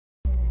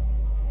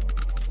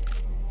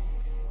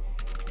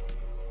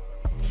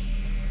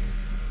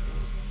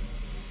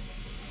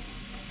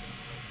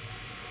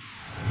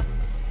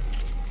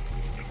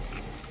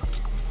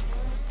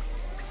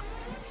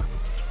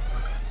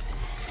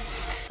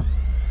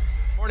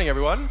Morning,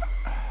 everyone.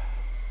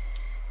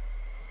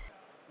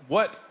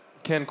 What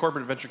can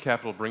corporate venture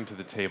capital bring to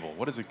the table?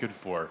 What is it good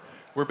for?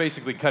 We're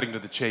basically cutting to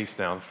the chase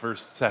now. The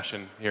first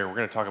session here, we're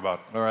going to talk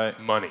about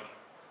money.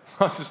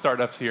 Lots of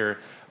startups here.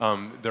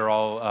 They're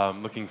all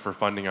looking for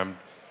funding, I'm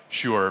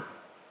sure.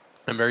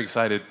 I'm very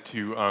excited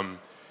to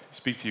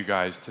speak to you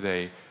guys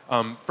today.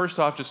 First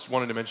off, just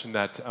wanted to mention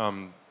that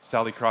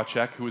Sally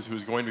Krawcheck, who's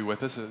going to be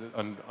with us,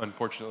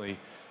 unfortunately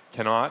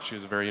cannot. She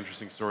has a very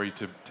interesting story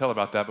to tell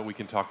about that, but we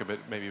can talk a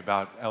bit maybe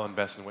about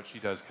L-Invest and what she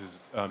does, because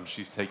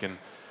she's taken,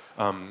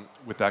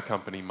 with that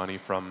company, money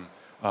from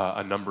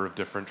a number of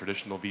different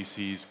traditional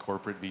VCs,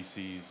 corporate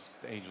VCs,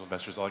 angel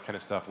investors, all that kind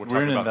of stuff. We're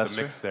talking about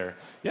the mix there.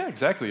 Yeah,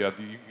 exactly.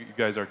 You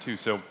guys are too.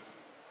 So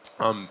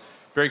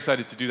very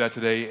excited to do that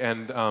today.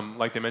 And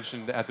like they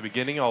mentioned at the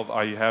beginning,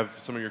 I have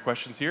some of your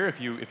questions here.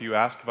 If you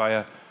ask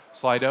via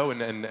Slido,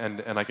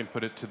 and I can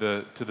put it to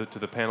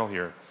the panel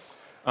here.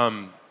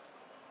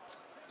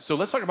 So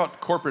let's talk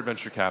about corporate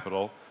venture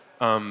capital.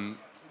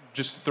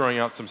 Just throwing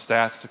out some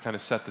stats to kind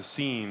of set the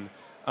scene.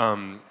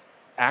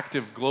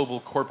 Active global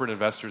corporate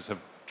investors have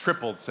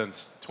tripled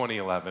since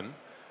 2011,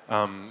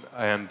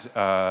 and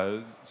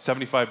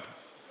 75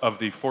 of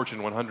the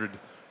Fortune 100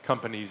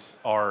 companies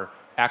are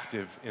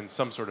active in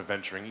some sort of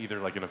venturing,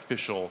 either like an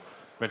official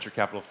venture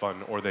capital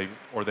fund or they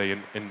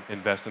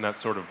invest in that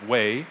sort of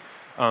way.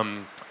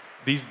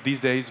 These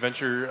days,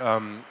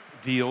 venture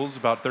deals,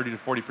 about 30 to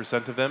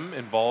 40% of them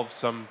involve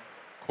some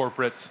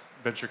corporate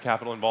venture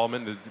capital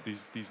involvement.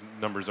 These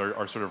numbers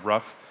are sort of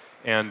rough.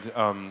 And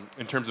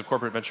in terms of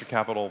corporate venture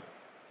capital,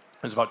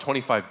 there's about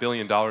 $25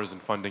 billion in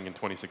funding in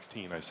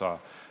 2016. I saw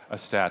a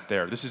stat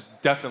there. This is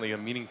definitely a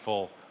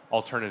meaningful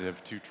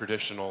alternative to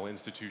traditional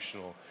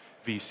institutional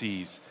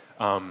VCs.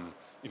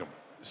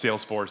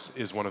 Salesforce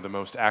is one of the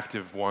most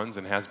active ones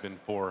and has been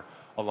for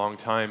a long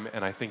time.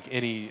 And I think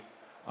any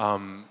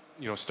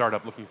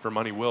startup looking for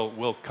money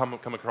will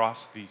come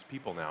across these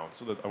people now.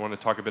 So I want to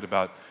talk a bit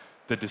about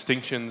the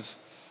distinctions,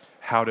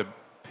 how to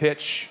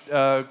pitch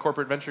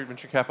corporate venture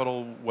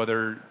capital,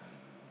 whether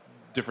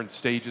different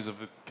stages of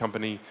the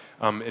company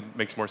it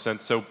makes more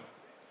sense. So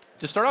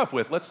to start off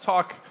with, let's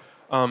talk,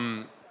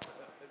 answer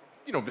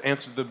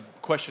the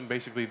question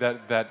basically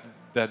that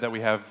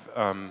we have,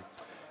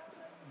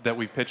 that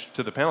we pitched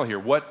to the panel here.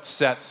 What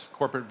sets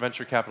corporate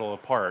venture capital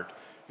apart?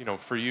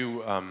 For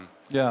you,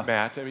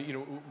 Matt. I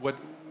mean,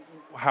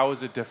 how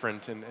is it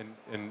different?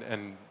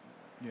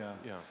 Yeah.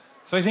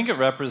 So I think it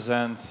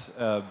represents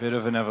a bit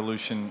of an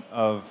evolution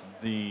of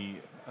the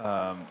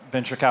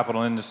venture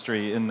capital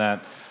industry in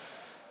that,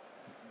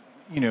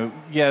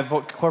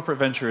 corporate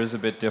venture is a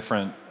bit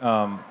different,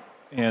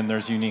 and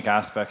there's unique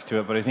aspects to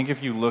it. But I think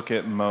if you look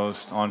at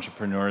most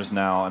entrepreneurs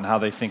now and how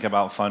they think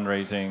about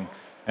fundraising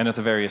and at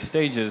the various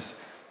stages,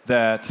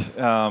 that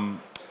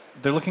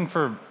they're looking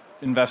for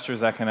investors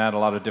that can add a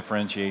lot of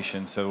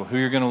differentiation. So who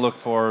you're going to look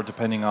for,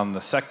 depending on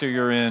the sector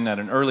you're in, at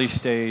an early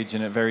stage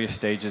and at various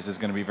stages, is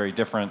going to be very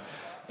different.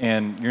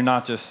 And you're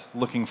not just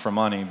looking for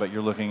money, but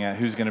you're looking at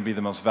who's going to be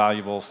the most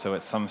valuable. So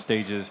at some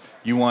stages,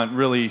 you want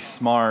really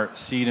smart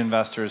seed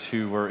investors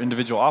who are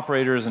individual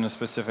operators in a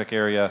specific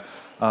area.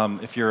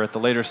 If you're at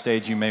the later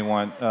stage, you may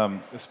want a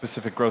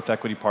specific growth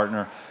equity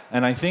partner.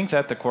 And I think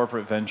that the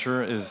corporate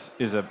venture is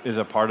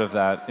a part of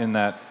that, in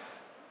that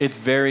it's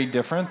very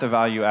different, the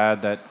value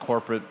add that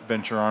corporate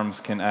venture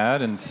arms can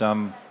add, and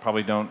some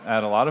probably don't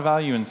add a lot of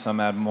value, and some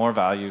add more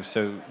value.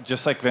 So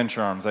just like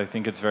venture arms, I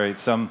think it's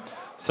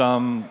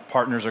some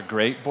partners are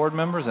great board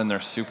members and they're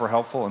super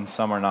helpful, and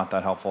some are not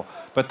that helpful.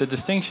 But the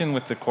distinction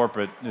with the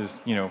corporate is,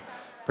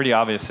 pretty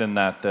obvious in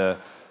that the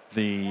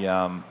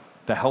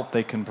help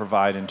they can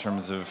provide in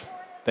terms of,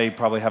 they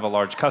probably have a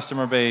large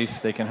customer base,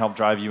 they can help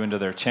drive you into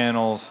their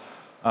channels.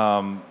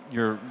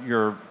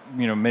 You're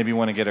maybe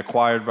want to get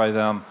acquired by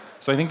them.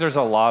 So I think there's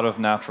a lot of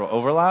natural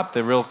overlap.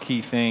 The real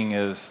key thing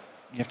is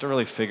you have to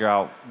really figure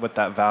out what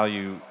that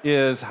value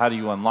is. How do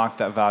you unlock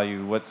that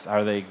value?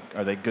 Are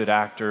they good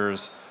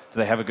actors? Do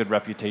they have a good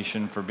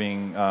reputation for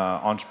being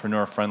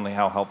entrepreneur friendly?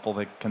 How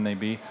helpful can they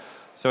be?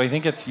 So I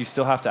think you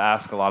still have to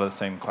ask a lot of the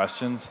same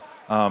questions.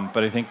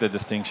 But I think the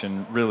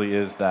distinction really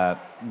is that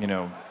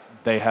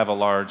they have a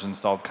large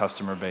installed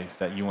customer base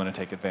that you want to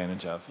take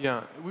advantage of.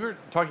 Yeah, we were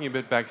talking a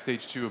bit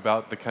backstage too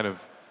about the kind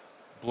of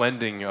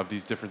blending of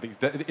these different things.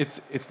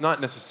 It's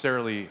not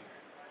necessarily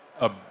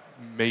a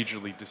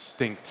majorly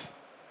distinct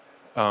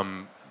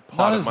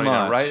pot of money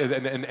now, right?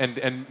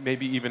 And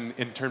maybe even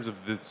in terms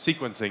of the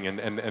sequencing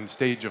and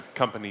stage of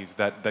companies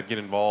that get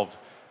involved,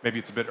 maybe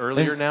it's a bit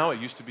earlier now. It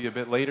used to be a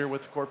bit later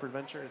with corporate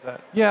venture. Is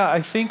that? Yeah,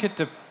 I think it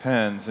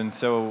depends. And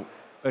so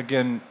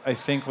again, I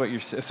think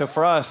so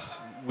for us,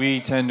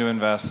 we tend to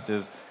invest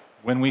is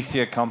when we see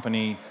a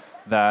company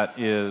that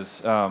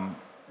is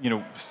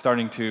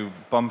starting to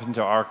bump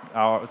into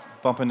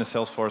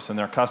Salesforce, and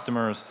their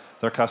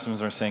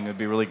customers are saying it would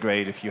be really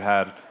great if you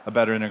had a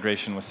better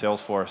integration with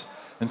Salesforce.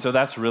 And so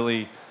that's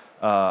really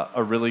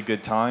a really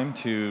good time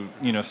to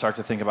start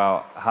to think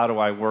about how do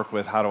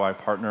I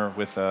partner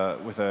with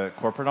a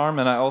corporate arm.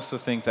 And I also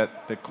think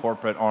that the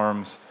corporate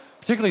arms,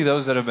 particularly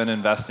those that have been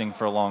investing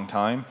for a long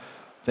time,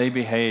 they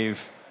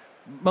behave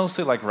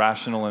mostly like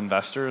rational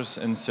investors,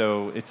 and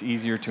so it's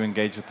easier to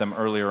engage with them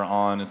earlier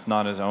on. It's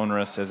not as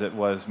onerous as it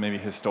was maybe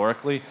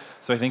historically.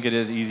 So I think it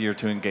is easier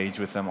to engage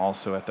with them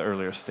also at the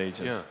earlier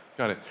stages. Yeah,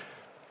 got it.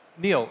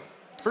 Neal,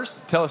 first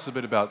tell us a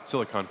bit about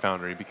Silicon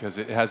Foundry, because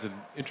it has an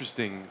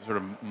interesting sort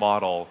of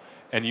model,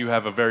 and you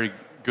have a very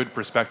good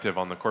perspective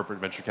on the corporate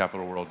venture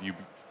capital world. You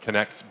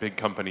connect big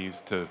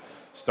companies to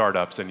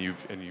startups, and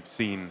you've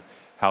seen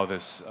how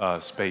this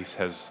space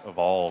has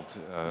evolved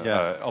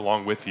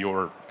along with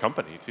your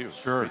company too.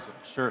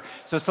 Sure.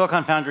 So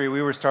Silicon Foundry,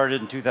 we were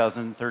started in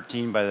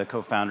 2013 by the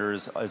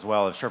co-founders as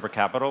well of Sherpa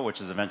Capital,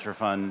 which is a venture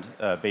fund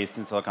based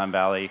in Silicon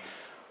Valley.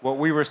 What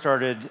we were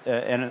started,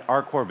 and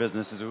our core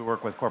business is we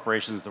work with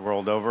corporations the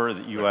world over,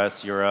 the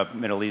US, Europe,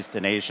 Middle East,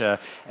 and Asia,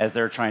 as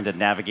they're trying to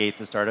navigate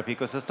the startup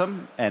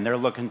ecosystem, and they're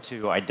looking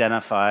to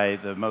identify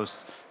the most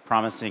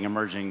promising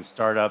emerging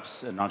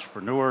startups and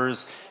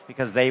entrepreneurs,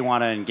 because they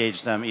want to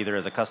engage them either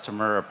as a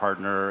customer, a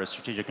partner, a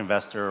strategic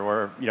investor,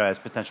 or as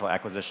potential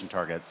acquisition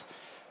targets.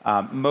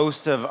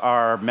 Most of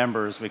our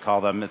members, we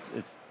call them,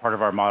 it's part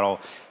of our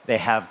model, they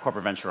have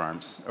corporate venture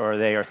arms, or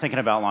they are thinking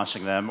about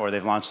launching them, or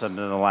they've launched them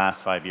in the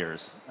last 5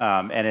 years.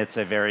 And it's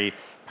a very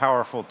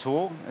powerful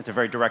tool. It's a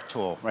very direct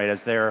tool, right,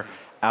 as they're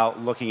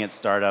out looking at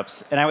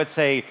startups. And I would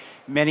say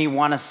many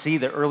want to see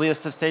the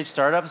earliest of stage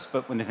startups,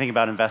 but when they think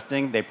about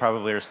investing, they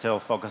probably are still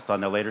focused on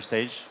the later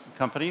stage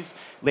companies.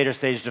 Later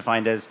stage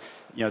defined as,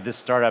 this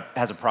startup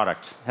has a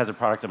product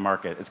and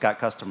market. It's got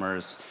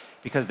customers.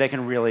 Because they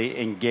can really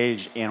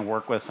engage and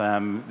work with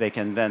them, they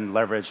can then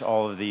leverage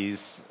all of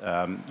these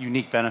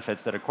unique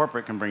benefits that a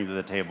corporate can bring to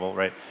the table,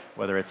 right?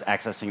 Whether it's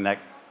accessing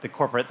the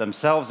corporate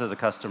themselves as a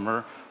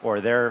customer, or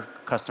their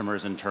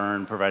customers in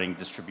turn providing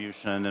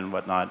distribution and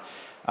whatnot.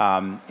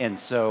 And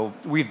so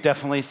we've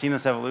definitely seen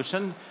this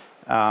evolution.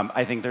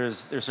 I think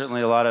there's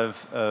certainly a lot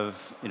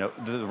of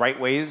the right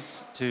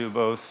ways to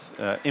both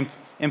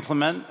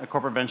implement a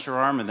corporate venture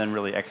arm and then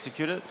really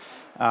execute it.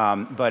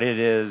 But it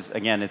is,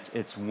 again,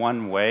 it's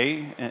one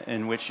way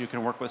in which you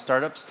can work with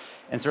startups.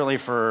 And certainly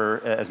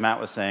for, as Matt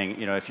was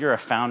saying, if you're a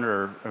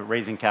founder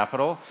raising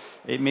capital,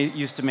 it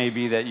used to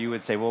maybe that you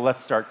would say, well,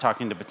 let's start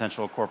talking to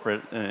potential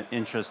corporate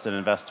interest and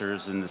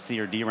investors in the C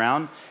or D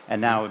round. And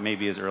now it may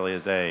be as early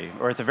as A.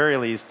 Or at the very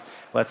least,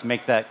 let's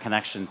make that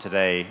connection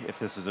today. If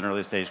this is an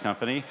early stage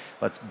company,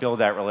 let's build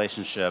that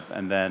relationship.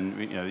 And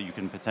then you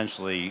can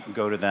potentially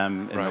go to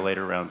them in the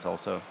later rounds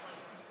also.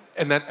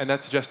 And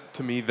that suggests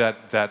to me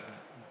that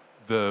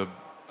the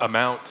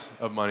amount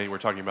of money we're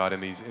talking about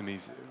in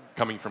these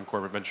coming from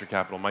corporate venture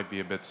capital might be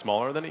a bit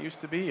smaller than it used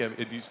to be.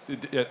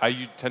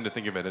 I tend to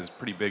think of it as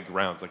pretty big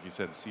rounds, like you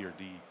said, C or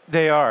D.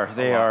 They are.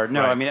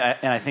 No, I mean,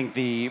 and I think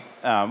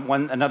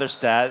another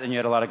stat, and you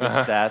had a lot of good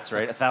stats,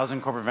 right?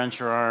 1,000 corporate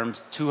venture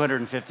arms,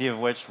 250 of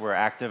which were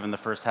active in the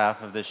first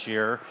half of this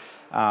year.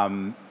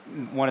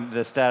 One of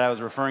the stat I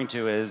was referring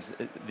to is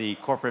the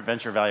corporate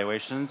venture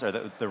valuations, or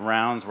the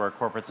rounds where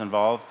corporates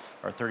involved,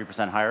 are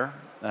 30% higher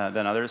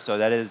than others. So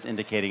that is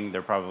indicating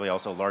they're probably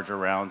also larger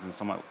rounds and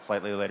somewhat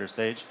slightly later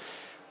stage.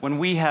 When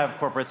we have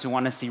corporates who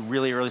want to see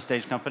really early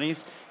stage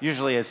companies,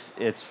 usually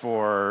it's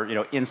for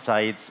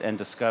insights and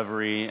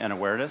discovery and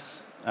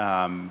awareness.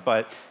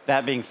 But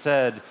that being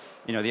said,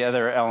 the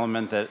other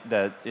element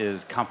that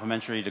is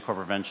complementary to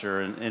corporate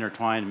venture and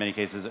intertwined in many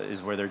cases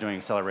is where they're doing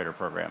accelerator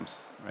programs,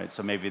 right?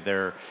 So maybe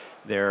they're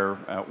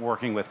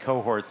working with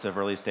cohorts of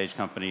early stage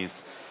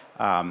companies.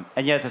 And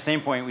yet at the same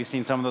point, we've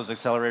seen some of those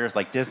accelerators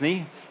like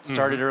Disney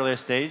started earlier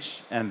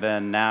stage, and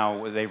then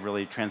now they've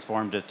really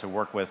transformed it to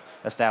work with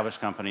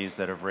established companies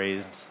that have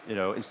raised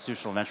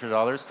institutional venture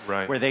dollars,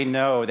 where they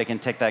know they can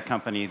take that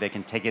company, they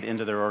can take it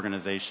into their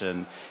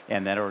organization,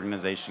 and that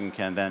organization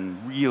can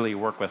then really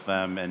work with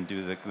them and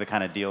do the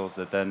kind of deals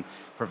that then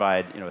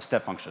provide a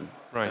step function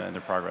in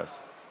their progress.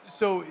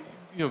 So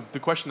the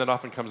question that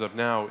often comes up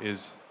now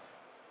is,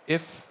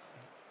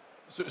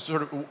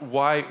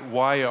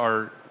 why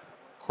are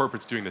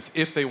corporates doing this?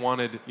 If they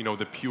wanted,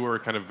 the pure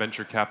kind of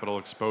venture capital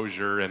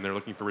exposure and they're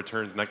looking for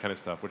returns and that kind of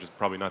stuff, which is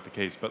probably not the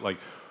case, but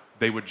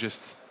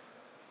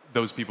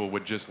those people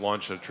would just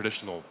launch a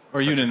traditional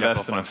or you'd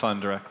invest in a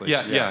fund directly.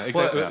 Yeah,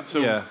 exactly.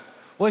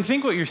 Well, I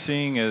think what you're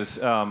seeing is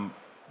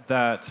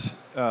that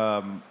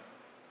I'll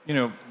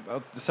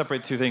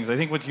separate two things. I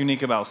think what's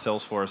unique about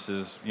Salesforce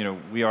is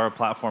we are a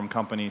platform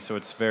company, so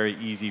it's very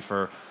easy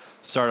for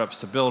startups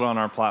to build on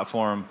our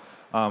platform.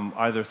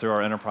 Either through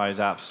our enterprise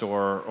app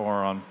store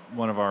or on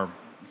one of our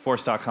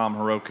Force.com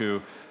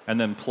Heroku, and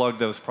then plug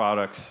those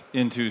products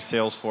into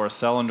Salesforce,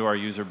 sell into our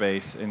user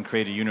base, and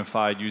create a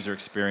unified user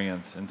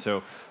experience. And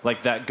so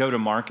that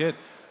go-to-market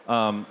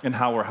and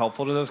how we're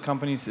helpful to those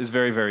companies is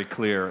very, very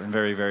clear and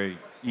very, very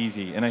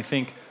easy. And I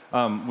think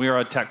we are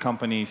a tech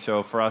company,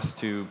 so for us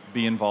to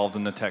be involved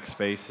in the tech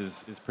space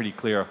is pretty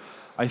clear.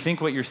 I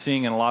think what you're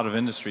seeing in a lot of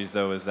industries,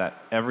 though, is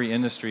that every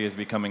industry is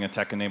becoming a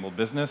tech-enabled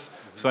business.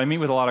 So I meet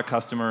with a lot of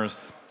customers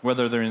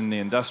whether they're in the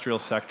industrial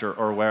sector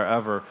or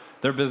wherever,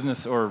 their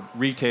business or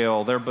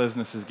retail, their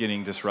business is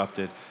getting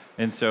disrupted.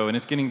 And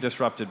it's getting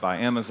disrupted by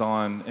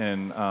Amazon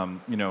and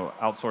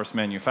outsourced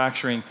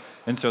manufacturing.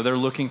 And so they're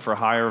looking for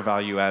higher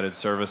value-added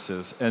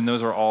services. And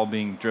those are all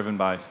being driven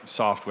by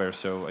software.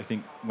 So I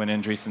think when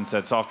Andreessen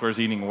said software is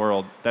eating the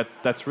world,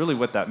 that's really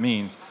what that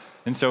means.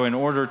 And so in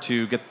order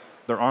to get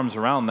their arms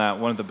around that,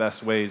 one of the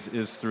best ways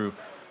is through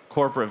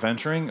corporate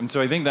venturing. And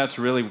so I think that's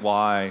really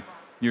why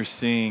you're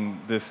seeing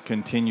this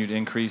continued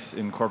increase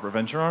in corporate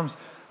venture arms.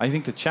 I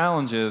think the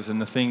challenge is,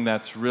 and the thing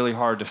that's really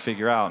hard to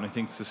figure out, and I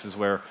think this is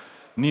where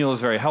Neal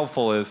is very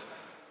helpful, is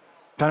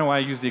kind of why I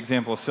use the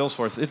example of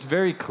Salesforce. It's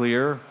very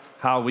clear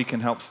how we can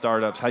help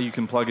startups, how you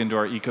can plug into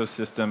our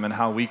ecosystem, and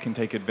how we can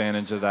take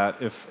advantage of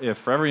that. If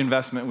for every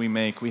investment we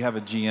make, we have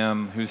a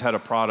GM who's had a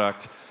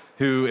product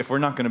who, if we're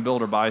not going to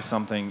build or buy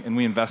something, and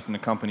we invest in a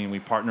company and we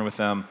partner with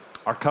them,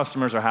 our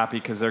customers are happy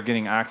because they're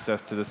getting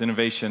access to this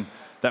innovation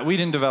that we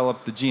didn't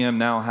develop. The GM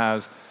now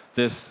has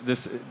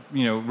this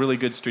really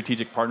good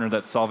strategic partner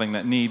that's solving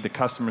that need. The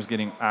customer's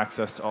getting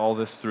access to all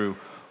this through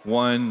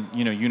one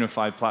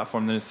unified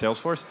platform that is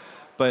Salesforce.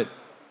 But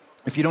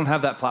if you don't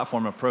have that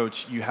platform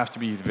approach, you have to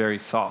be very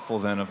thoughtful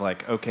then of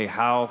like, okay,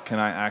 how can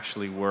I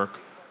actually work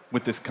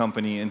with this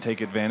company and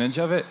take advantage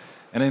of it?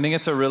 And I think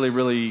it's a really,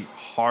 really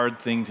hard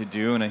thing to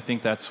do. And I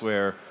think that's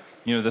where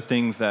the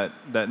things that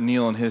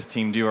Neal and his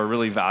team do are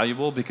really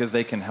valuable, because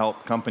they can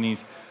help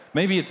companies.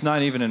 Maybe it's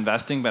not even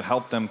investing, but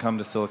help them come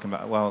to Silicon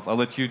Valley. Well, I'll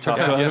let you talk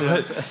about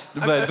it,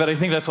 but I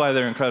think that's why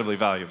they're incredibly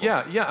valuable.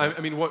 Yeah. I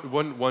mean,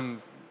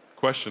 one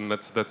question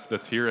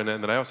that's here, and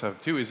that I also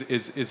have too,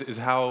 is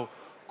how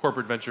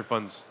corporate venture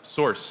funds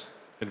source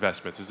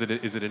investments. Is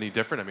it any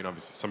different? I mean,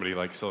 obviously somebody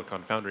like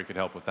Silicon Foundry could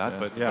help with that,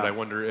 but I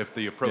wonder if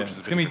the approach is.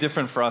 It's going to be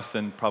different for us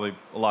than probably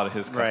a lot of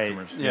his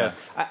customers. Right. Yeah.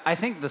 I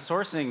think the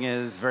sourcing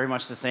is very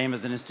much the same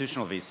as an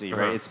institutional VC,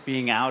 right? It's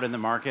being out in the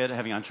market,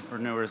 having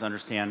entrepreneurs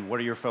understand what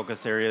are your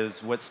focus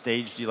areas, what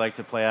stage do you like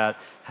to play at,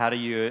 how do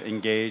you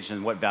engage,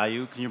 and what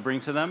value can you bring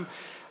to them.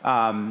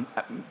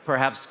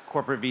 Perhaps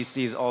corporate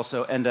VCs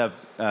also end up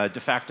de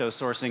facto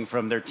sourcing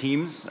from their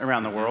teams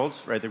around the world,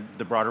 right?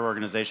 The broader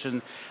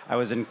organization. I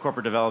was in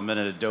corporate development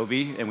at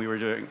Adobe, and we were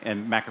doing,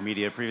 and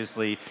Macromedia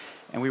previously,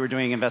 and we were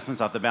doing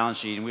investments off the balance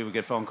sheet, and we would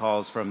get phone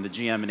calls from the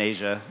GM in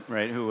Asia,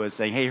 right, who was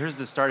saying, hey, here's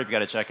the startup you got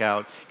to check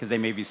out, because they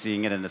may be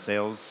seeing it in a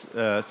sales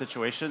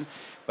situation.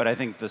 But I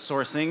think the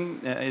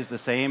sourcing is the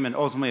same, and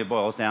ultimately it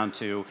boils down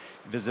to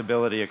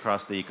visibility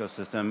across the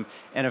ecosystem,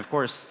 and of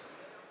course,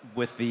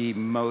 with the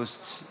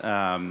most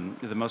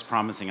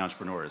promising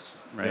entrepreneurs,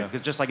 right?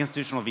 Because just like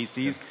institutional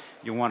VCs,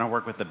 you want to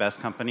work with the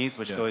best companies,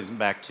 which goes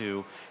back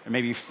to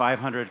maybe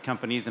 500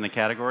 companies in a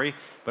category,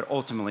 but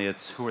ultimately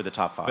it's who are the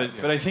top 5.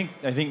 But I think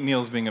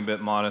Neal's being a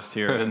bit modest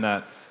here in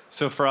that.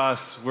 So for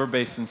us, we're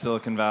based in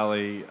Silicon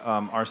Valley.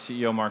 Our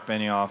CEO Mark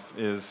Benioff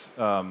is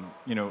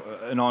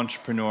an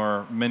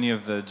entrepreneur. Many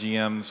of the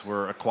GMs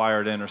were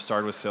acquired in or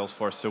started with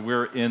Salesforce, so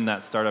we're in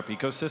that startup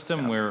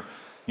ecosystem where.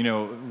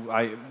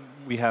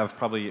 We have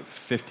probably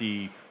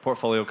 50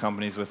 portfolio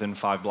companies within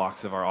 5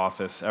 blocks of our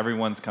office.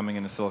 Everyone's coming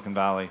into Silicon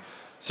Valley.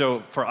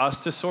 So for us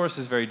to source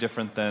is very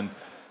different than,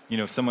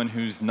 someone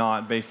who's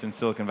not based in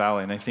Silicon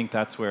Valley. And I think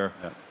that's where,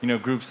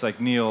 groups like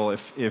Neal,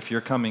 if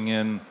you're coming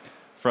in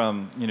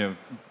from,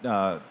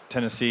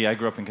 Tennessee, I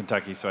grew up in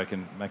Kentucky, so I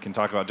can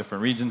talk about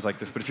different regions like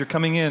this. But if you're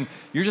coming in,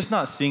 you're just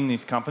not seeing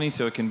these companies,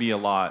 so it can be a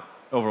lot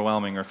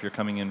overwhelming. Or if you're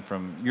coming in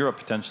from Europe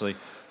potentially,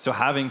 so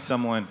having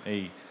someone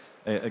a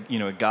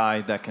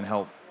guide that can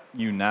help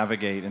you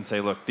navigate and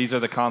say, look, these are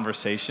the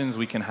conversations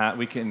we can have.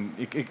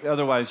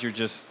 Otherwise,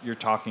 you're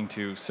talking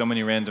to so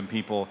many random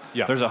people.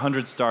 Yeah. There's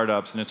 100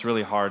 startups, and it's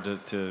really hard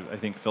to I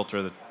think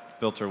filter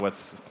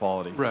what's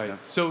quality. Right. Yeah.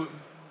 So,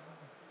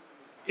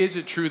 is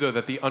it true though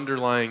that the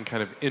underlying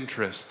kind of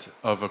interest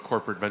of a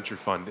corporate venture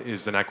fund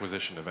is an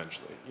acquisition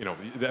eventually?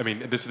 I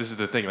mean, this is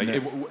the thing. Like,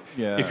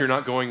 if you're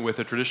not going with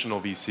a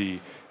traditional VC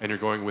and you're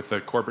going with a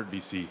corporate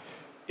VC.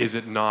 Is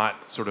it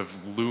not sort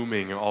of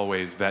looming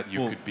always that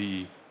you could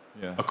be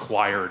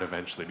acquired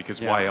eventually?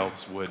 Because why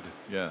else would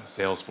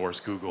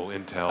Salesforce, Google,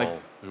 Intel,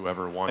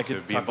 whoever want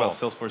to be involved? I could talk about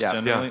Salesforce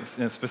generally,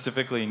 and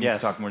specifically, and you can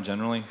talk more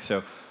generally.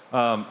 So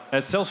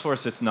at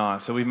Salesforce, it's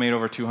not. So we've made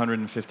over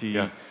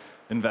 250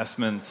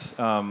 investments.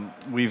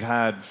 We've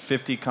had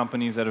 50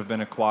 companies that have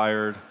been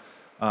acquired.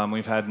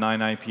 We've had 9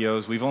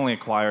 IPOs. We've only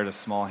acquired a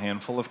small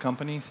handful of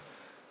companies.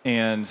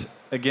 And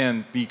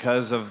again,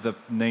 because of the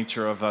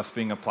nature of us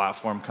being a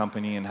platform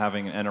company and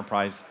having an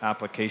enterprise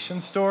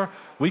application store,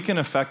 we can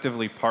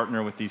effectively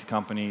partner with these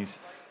companies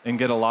and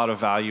get a lot of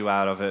value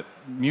out of it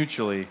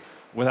mutually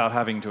without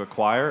having to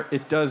acquire.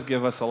 It does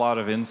give us a lot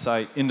of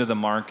insight into the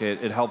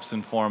market. It helps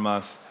inform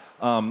us,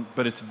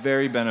 but it's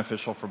very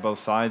beneficial for both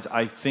sides.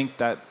 I think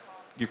that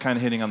you're kind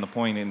of hitting on the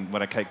point, and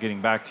what I kept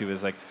getting back to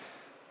is like,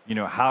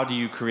 how do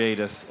you create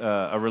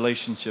a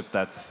relationship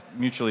that's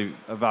mutually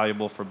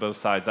valuable for both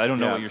sides? I don't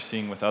know what you're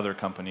seeing with other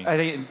companies. I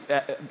think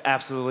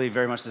absolutely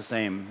very much the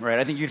same, right?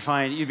 I think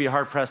you'd be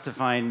hard pressed to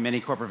find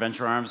many corporate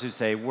venture arms who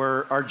say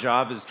our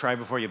job is try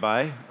before you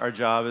buy. Our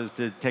job is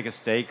to take a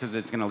stake because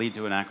it's going to lead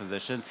to an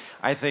acquisition.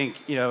 I think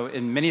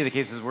in many of the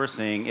cases we're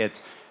seeing,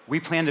 we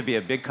plan to be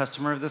a big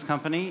customer of this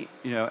company.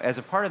 As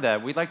a part of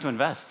that, we'd like to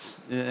invest.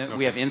 Okay.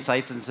 We have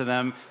insights into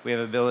them. We have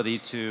ability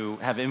to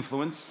have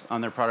influence on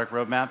their product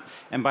roadmap.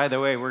 And by the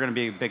way, we're going to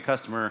be a big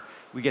customer.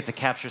 We get to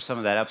capture some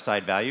of that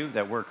upside value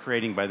that we're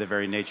creating by the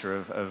very nature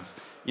of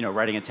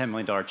writing a $10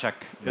 million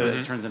check.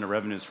 It turns into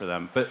revenues for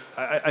them. But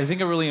I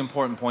think a really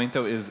important point,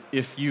 though, is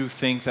if you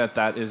think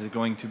that is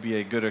going to be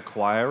a good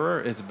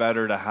acquirer, it's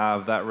better to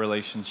have that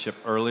relationship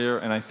earlier.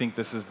 And I think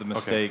this is the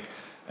mistake.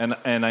 Okay.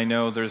 And I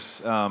know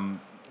there's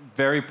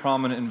very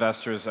prominent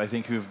investors, I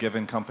think, who've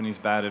given companies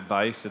bad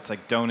advice. It's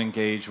like, don't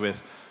engage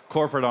with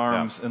corporate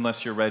arms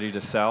unless you're ready to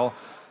sell.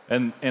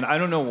 And I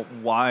don't know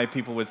why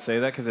people would say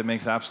that, because it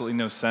makes absolutely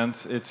no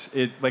sense.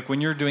 Like when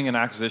you're doing an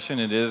acquisition,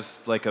 it is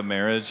like a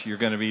marriage. You're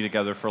going to be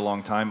together for a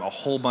long time. A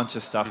whole bunch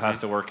of stuff has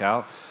to work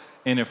out.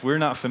 And if we're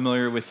not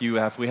familiar with you,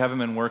 if we haven't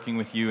been working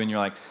with you, and you're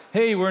like,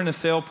 hey, we're in a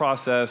sale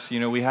process,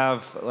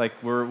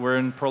 we're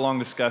in prolonged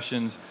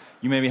discussions.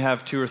 You maybe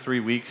have 2 or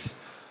 3 weeks.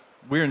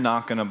 We're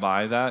not going to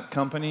buy that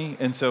company.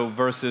 And so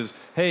versus,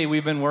 hey,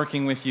 we've been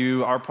working with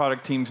you, our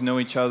product teams know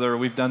each other,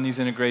 we've done these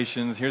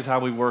integrations, here's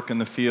how we work in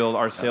the field,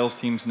 our sales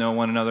teams know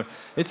one another.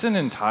 It's an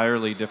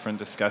entirely different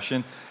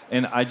discussion.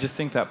 And I just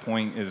think that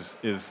point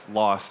is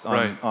lost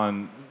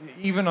on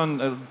even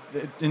on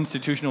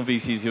institutional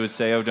VCs who would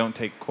say, oh, don't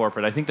take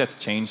corporate. I think that's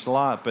changed a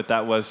lot, but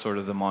that was sort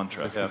of the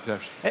mantra.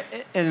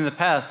 And in the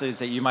past, they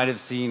say you might have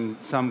seen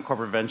some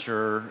corporate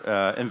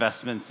venture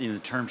investments in the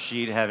term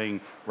sheet having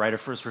right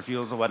of first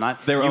refusal and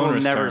whatnot. They were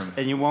onerous terms.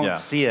 And you won't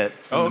see it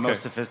from the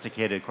most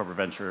sophisticated corporate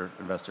venture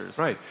investors.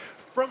 Right.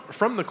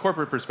 From the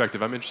corporate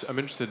perspective, I'm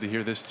interested to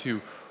hear this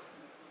too.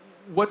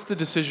 What's the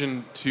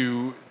decision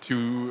to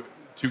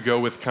go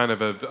with kind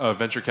of a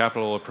venture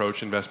capital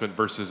approach investment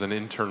versus an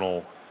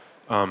internal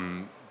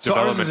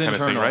development kind of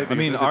thing, right? Because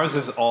I mean, ours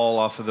is all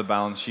off of the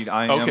balance sheet.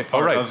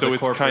 So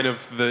it's kind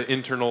of the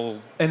internal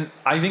and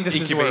I think this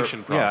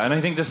incubation process. Yeah, and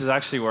I think this is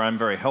actually where I'm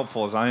very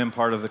helpful, is I am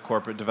part of the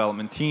corporate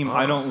development team.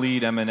 I don't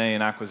lead M&A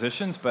and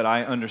acquisitions, but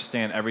I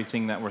understand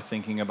everything that we're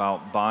thinking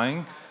about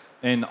buying.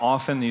 And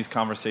often these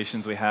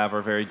conversations we have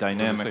are very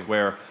dynamic,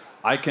 where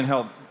I can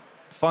help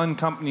fund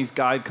companies,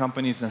 guide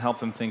companies, and help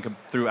them think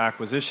through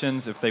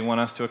acquisitions if they want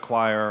us to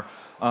acquire.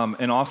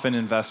 And often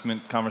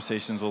investment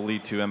conversations will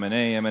lead to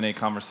M&A. M&A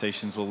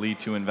conversations will lead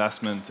to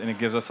investments, and it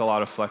gives us a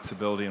lot of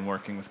flexibility in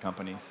working with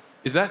companies.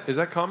 Is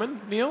that common,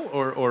 Neal?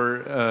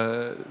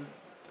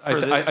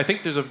 I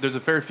think there's a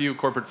fair few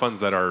corporate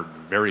funds that are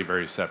very,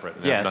 very separate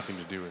and have nothing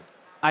to do with.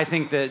 I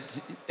think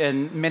that,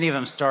 and many of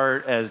them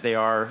start as they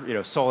are,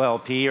 sole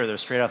LP, or they're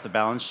straight off the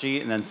balance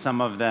sheet, and then some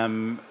of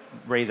them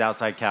raise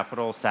outside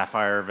capital,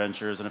 Sapphire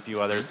Ventures and a few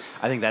others.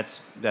 I think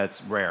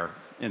that's rare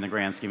in the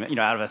grand scheme.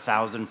 Out of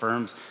 1,000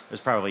 firms,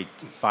 there's probably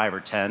 5 or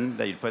 10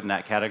 that you'd put in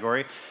that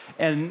category.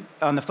 And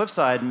on the flip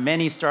side,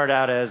 many start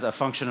out as a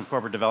function of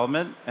corporate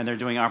development, and they're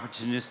doing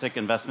opportunistic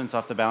investments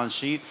off the balance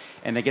sheet,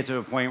 and they get to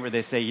a point where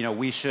they say,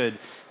 we should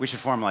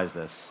formalize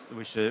this.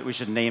 We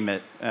should name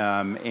it,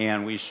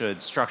 and we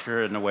should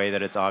structure it in a way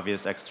that it's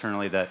obvious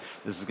externally that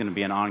this is going to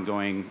be an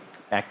ongoing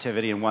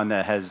activity and one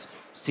that has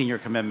senior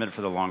commitment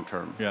for the long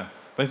term. Yeah,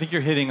 but I think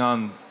you're hitting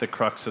on the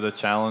crux of the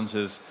challenge.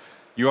 Is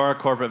you are a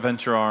corporate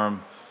venture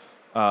arm,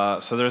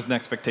 so there's an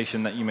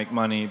expectation that you make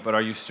money, but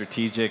are you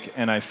strategic?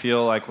 And I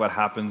feel like what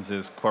happens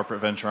is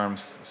corporate venture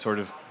arms sort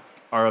of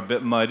are a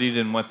bit muddied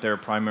in what their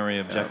primary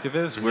objective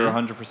is. We're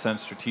 100%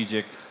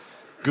 strategic.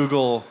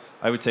 Google,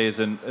 I would say, is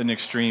an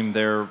extreme.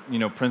 They're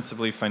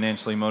principally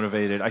financially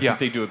motivated. I think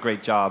they do a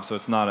great job, so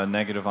it's not a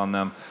negative on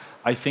them.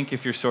 I think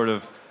if you're sort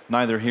of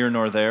neither here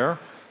nor there,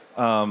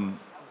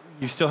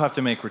 you still have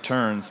to make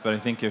returns. But I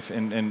think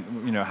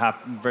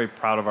I'm very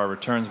proud of our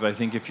returns. But I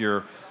think if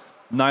you're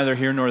neither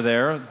here nor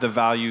there, the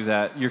value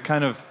that you're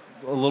kind of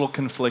a little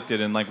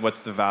conflicted in, like,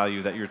 what's the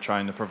value that you're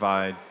trying to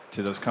provide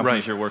to those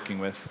companies you're working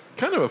with.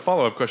 Kind of a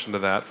follow-up question to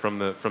that from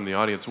the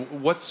audience.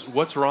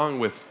 What's wrong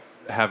with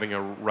having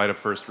a right of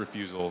first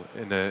refusal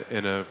in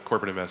a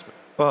corporate investment?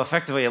 Well,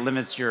 effectively, it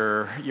limits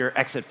your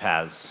exit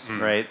paths,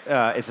 right?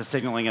 It's a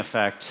signaling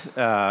effect.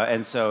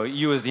 And so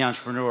you as the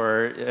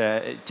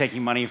entrepreneur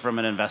taking money from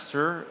an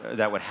investor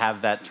that would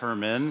have that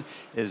term in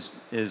is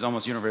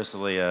almost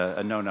universally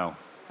a no-no.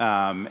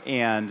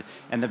 And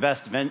the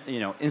best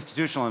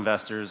institutional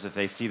investors, if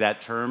they see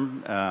that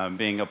term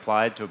being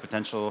applied to a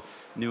potential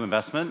new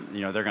investment,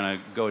 they're going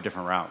to go a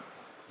different route.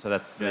 So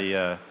that's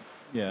the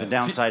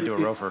downside to a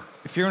ROFR.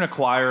 If you're an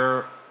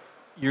acquirer,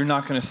 you're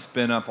not going to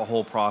spin up a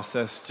whole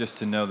process just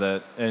to know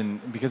that, and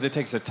because it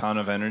takes a ton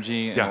of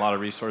energy and a lot of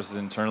resources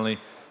internally,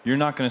 you're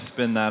not going to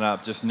spin that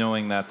up just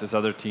knowing that this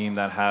other team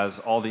that has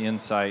all the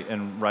insight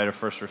and right of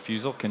first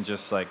refusal can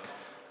just like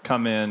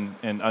come in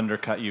and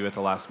undercut you at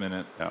the last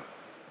minute. Yeah.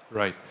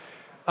 Right.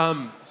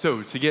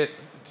 So to get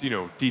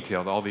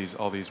detailed, all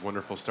these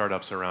wonderful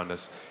startups around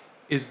us,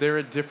 is there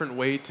a different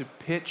way to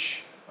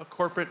pitch a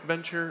corporate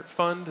venture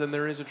fund than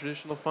there is a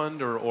traditional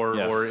fund,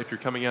 or if you're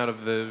coming out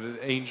of the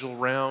angel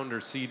round or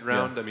seed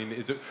round? I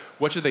mean,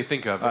 what should they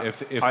think of if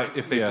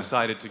they've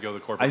decided to go the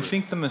corporate route? I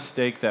think the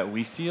mistake that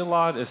we see a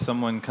lot is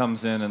someone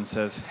comes in and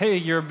says, "Hey,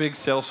 you're a big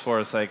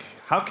Salesforce. Like,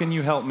 how can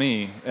you help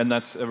me?" And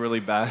that's a really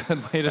bad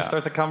way to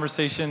start the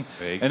conversation.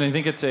 And I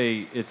think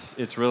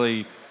it's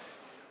really,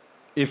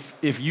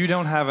 if you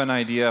don't have an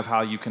idea of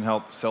how you can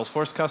help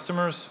Salesforce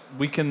customers,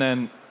 we can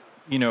then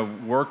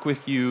work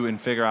with you and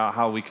figure out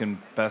how we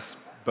can best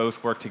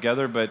both work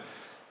together. But,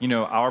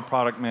 our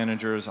product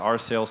managers, our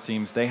sales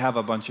teams, they have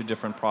a bunch of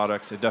different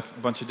products, a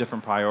bunch of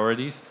different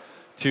priorities.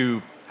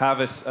 To have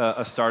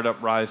a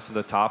startup rise to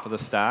the top of the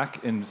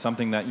stack in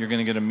something that you're going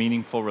to get a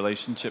meaningful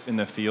relationship in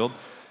the field,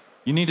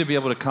 you need to be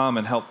able to come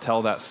and help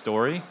tell that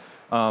story.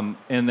 And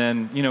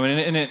then,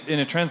 and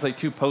it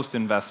translates to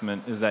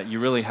post-investment is that you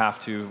really have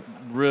to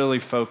really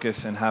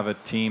focus and have a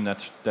team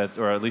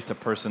or at least a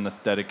person that's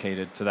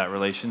dedicated to that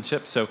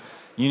relationship. So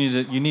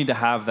you need to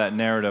have that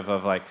narrative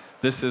of like,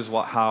 this is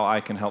how I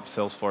can help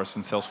Salesforce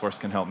and Salesforce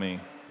can help me.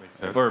 Makes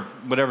sense. Or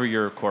whatever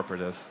your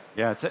corporate is.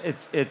 Yeah,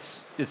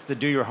 it's the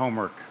do your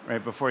homework,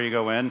 right, before you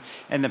go in.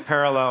 And the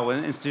parallel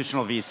with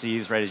institutional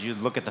VCs, right, is you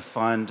look at the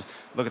fund,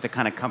 look at the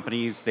kind of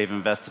companies they've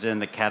invested in,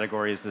 the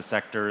categories, the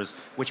sectors,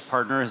 which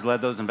partner has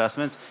led those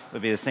investments. It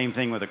would be the same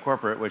thing with a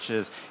corporate, which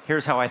is,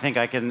 here's how I think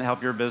I can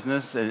help your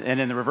business. And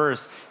in the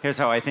reverse, here's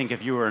how I think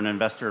if you were an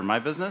investor in my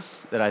business,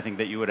 that I think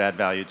that you would add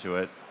value to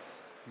it.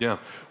 Yeah.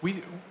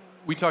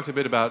 We talked a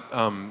bit about,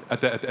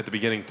 at the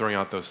beginning, throwing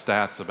out those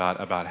stats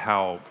about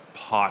how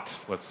hot,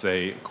 let's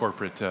say,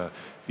 corporate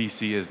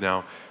VC is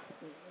now.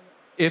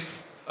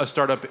 If a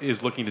startup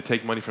is looking to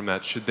take money from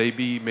that, should they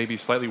be maybe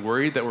slightly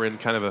worried that we're in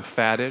kind of a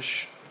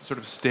faddish sort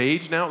of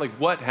stage now? Like,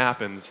 what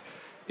happens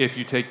if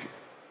you take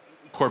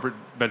corporate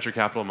venture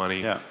capital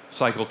money,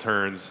 cycle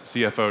turns,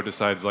 CFO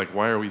decides, like,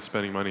 why are we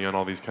spending money on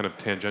all these kind of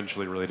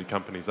tangentially related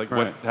companies? Like,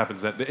 what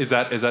happens? Is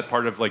that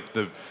part of, like,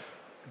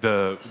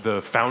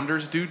 the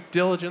founders' due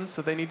diligence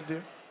that they need to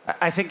do?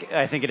 I think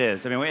it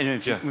is. I mean,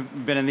 if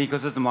you've been in the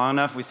ecosystem long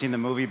enough, we've seen the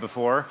movie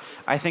before.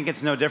 I think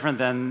it's no different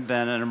than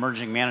an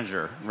emerging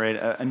manager, right?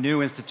 A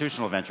new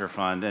institutional venture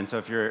fund. And so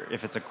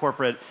if it's a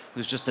corporate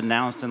who's just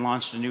announced and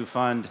launched a new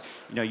fund,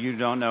 you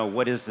don't know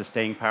what is the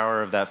staying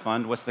power of that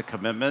fund, what's the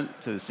commitment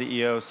to the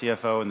CEO,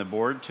 CFO, and the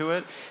board to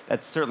it.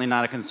 That's certainly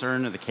not a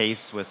concern or the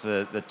case with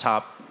the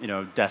top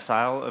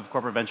decile of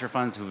corporate venture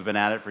funds who've been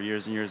at it for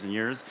years and years and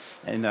years,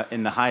 in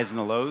the highs and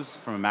the lows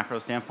from a macro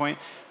standpoint.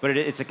 But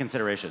it's a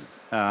consideration.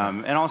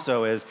 And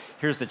also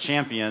here's the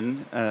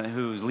champion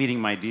who's leading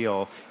my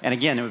deal. And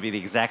again, it would be the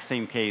exact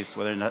same case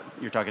whether or not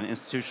you're talking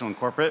institutional and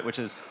corporate, which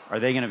is, are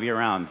they going to be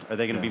around? Are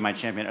they going to be my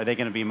champion? Are they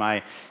going to be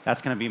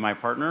that's going to be my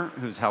partner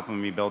who's helping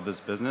me build this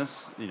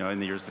business, in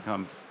the years to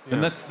come. Yeah.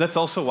 And that's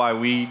also why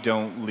we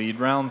don't lead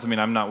rounds. I mean,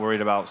 I'm not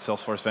worried about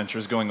Salesforce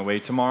Ventures going away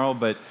tomorrow,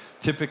 but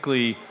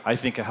typically, I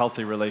think a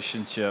healthy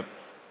relationship,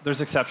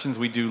 there's exceptions,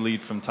 we do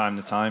lead from time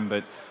to time,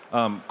 but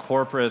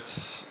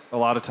corporates a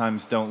lot of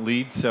times don't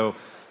lead. So,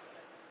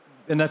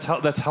 and that's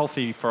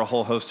healthy for a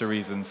whole host of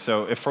reasons.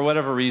 So if for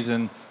whatever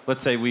reason,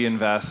 let's say we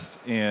invest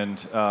and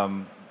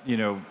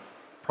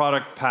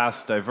product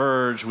paths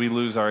diverge, we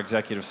lose our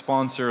executive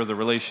sponsor, the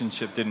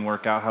relationship didn't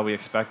work out how we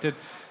expected.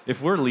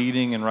 If we're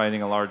leading and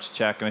writing a large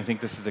check, and I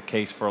think this is the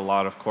case for a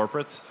lot of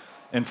corporates,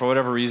 and for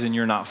whatever reason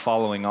you're not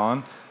following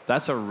on,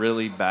 that's a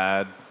really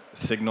bad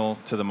signal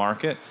to the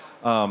market.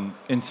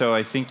 And so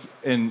I think,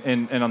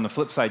 and on the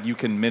flip side, you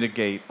can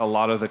mitigate a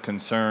lot of the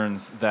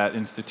concerns that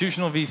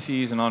institutional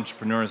VCs and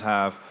entrepreneurs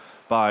have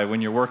by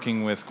when you're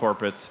working with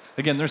corporates.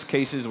 Again, there's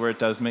cases where it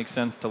does make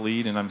sense to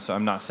lead, and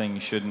I'm not saying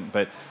you shouldn't,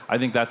 but I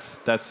think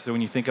that's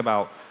when you think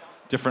about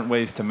different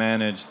ways to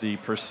manage the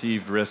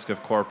perceived risk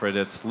of corporate,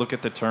 it's look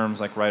at the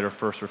terms like right of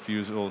first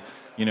refusal.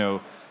 Are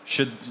you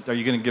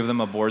going to give them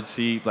a board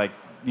seat? Like,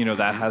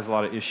 that has a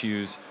lot of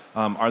issues.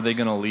 Are they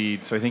going to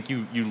lead? So I think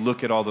you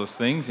look at all those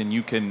things and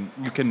you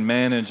can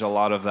manage a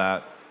lot of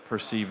that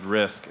perceived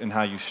risk and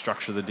how you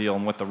structure the deal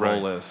and what the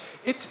role is.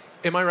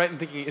 Am I right in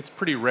thinking it's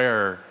pretty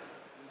rare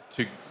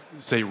to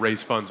say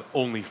raise funds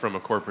only from a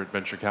corporate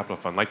venture capital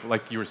fund?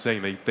 Like you were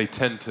saying, they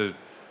tend to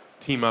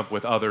team up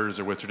with others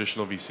or with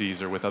traditional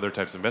VCs or with other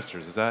types of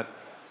investors. Is that?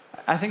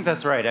 I think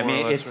that's right. I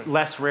mean, it's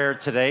less rare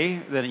today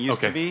than it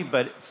used to be,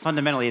 but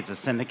fundamentally it's a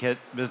syndicate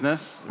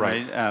business,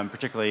 right?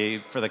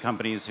 Particularly for the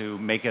companies who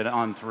make it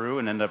on through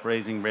and end up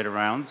raising greater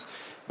rounds.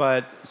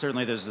 But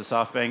certainly there's the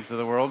SoftBanks of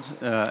the world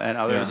and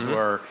others who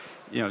are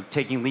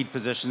taking lead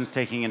positions,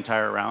 taking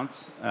entire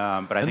rounds.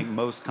 But I think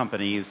most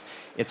companies,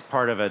 it's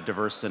part of a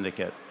diverse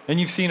syndicate. And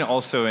you've seen it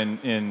also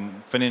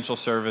in financial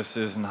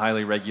services and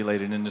highly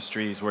regulated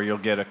industries where you'll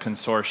get a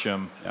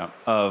consortium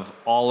of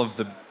all of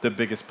the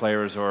biggest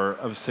players or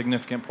a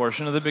significant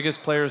portion of the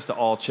biggest players to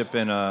all chip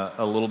in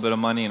a little bit of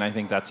money. And I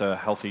think that's a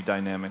healthy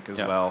dynamic as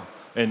well.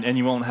 And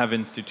you won't have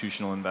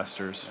institutional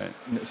investors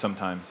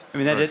sometimes. I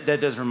mean,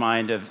 that does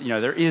remind of,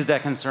 there is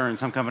that concern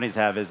some companies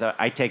have is that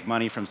I take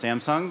money from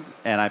Samsung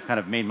and I've kind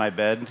of made my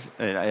bed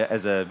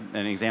as an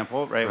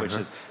example, right? Which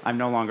is I'm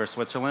no longer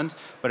Switzerland.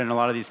 But in a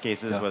lot of these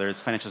cases, whether it's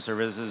financial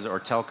services or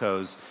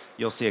telcos,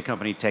 you'll see a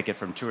company take it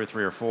from 2 or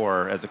 3 or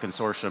 4 as a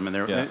consortium,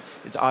 and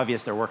it's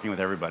obvious they're working with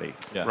everybody.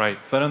 Yeah. Right.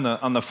 But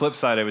on the flip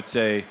side, I would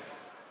say,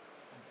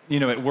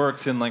 it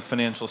works in like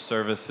financial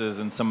services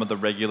and some of the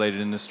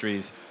regulated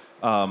industries.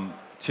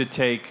 To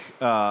take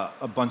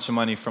a bunch of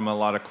money from a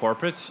lot of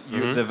corporates,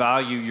 the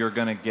value you're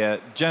going to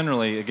get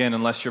generally, again,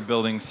 unless you're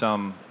building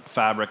some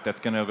fabric that's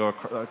going to go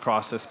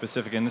across a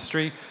specific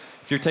industry,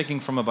 if you're taking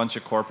from a bunch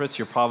of corporates,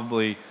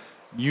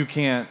 you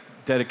can't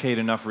dedicate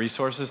enough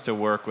resources to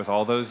work with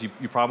all those.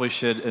 You probably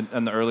should,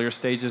 in the earlier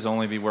stages,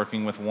 only be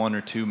working with 1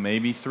 or 2,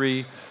 maybe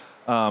 3.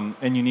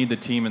 And you need the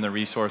team and the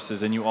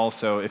resources. And you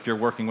also, if you're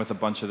working with a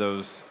bunch of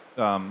those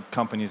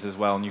companies as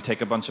well, and you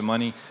take a bunch of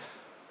money,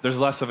 there's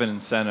less of an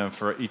incentive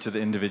for each of the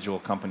individual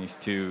companies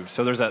too.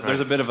 So there's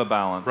a bit of a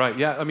balance. Right.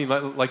 Yeah. I mean,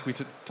 like we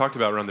talked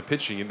about around the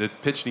pitching, the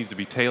pitch needs to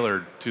be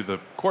tailored to the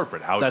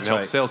corporate. How it can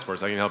help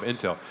Salesforce? How it can help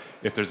Intel?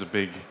 If there's a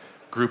big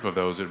group of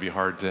those, it would be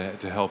hard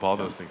to help all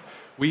those things.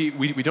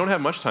 We don't have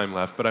much time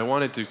left, but I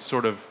wanted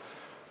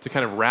to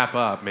kind of wrap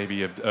up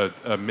maybe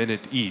a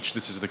minute each.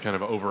 This is the kind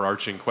of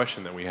overarching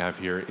question that we have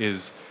here: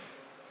 is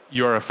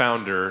you're a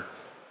founder.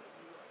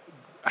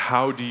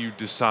 How do you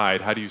decide,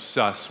 how do you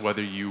suss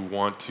whether you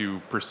want to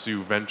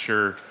pursue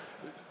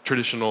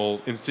traditional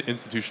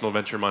institutional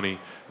venture money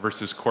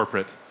versus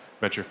corporate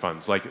venture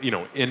funds? Like, in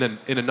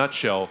a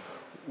nutshell,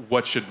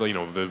 what should,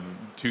 the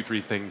 2, 3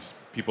 things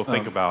people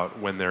think about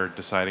when they're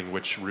deciding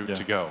which route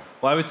to go?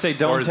 Well, I would say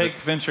don't take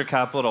venture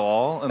capital at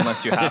all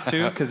unless you have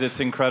to, because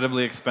it's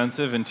incredibly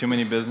expensive and too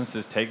many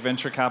businesses take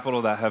venture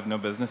capital that have no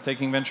business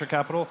taking venture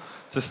capital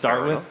to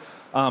start with.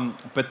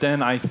 But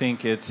then I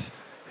think it's,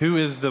 who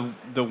is the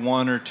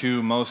 1 or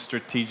 2 most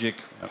strategic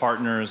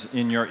partners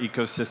in your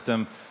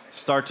ecosystem?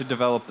 Start to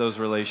develop those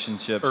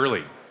relationships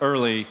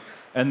early,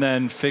 and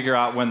then figure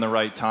out when the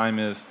right time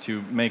is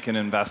to make an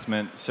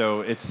investment.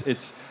 So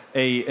it's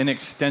an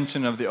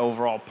extension of the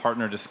overall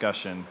partner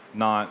discussion,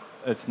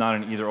 it's not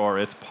an either or.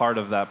 It's part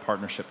of that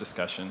partnership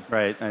discussion.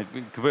 Right. I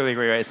completely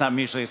agree. Right. It's not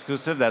mutually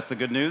exclusive. That's the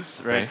good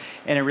news, right?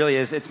 And it really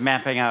is. It's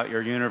mapping out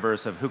your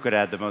universe of who could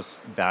add the most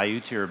value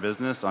to your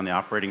business on the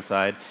operating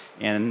side,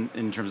 and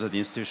in terms of the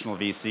institutional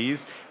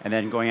VCs, and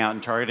then going out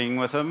and targeting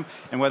with them.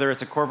 And whether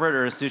it's a corporate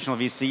or institutional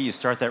VC, you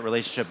start that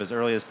relationship as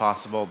early as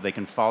possible. They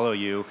can follow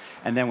you,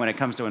 and then when it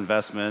comes to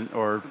investment,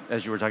 or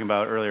as you were talking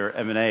about earlier,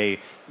 M&A,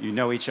 you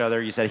know each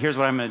other. You said, here's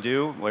what I'm going to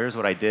do. Well, here's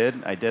what I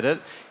did. I did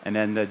it. And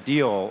then the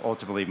deal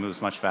ultimately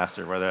moves much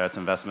faster, whether that's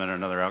investment or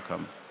another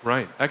outcome.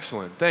 Right.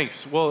 Excellent.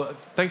 Thanks. Well,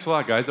 thanks a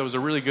lot, guys. That was a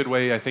really good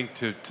way, I think,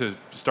 to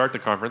start the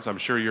conference. I'm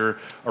sure you're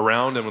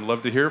around and would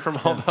love to hear from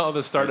all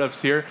the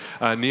startups here.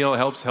 Neal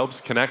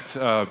helps connect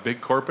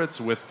big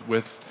corporates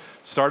with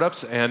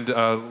startups, and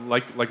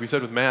like we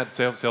said with Matt,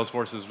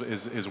 Salesforce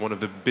is one of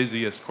the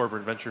busiest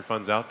corporate venture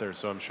funds out there.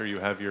 So I'm sure you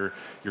have your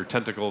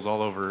tentacles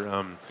all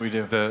over we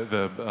do.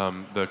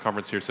 the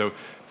conference here. So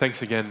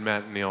thanks again,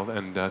 Matt and Neal,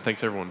 and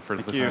thanks everyone for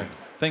listening.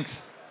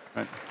 Thanks.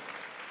 Right.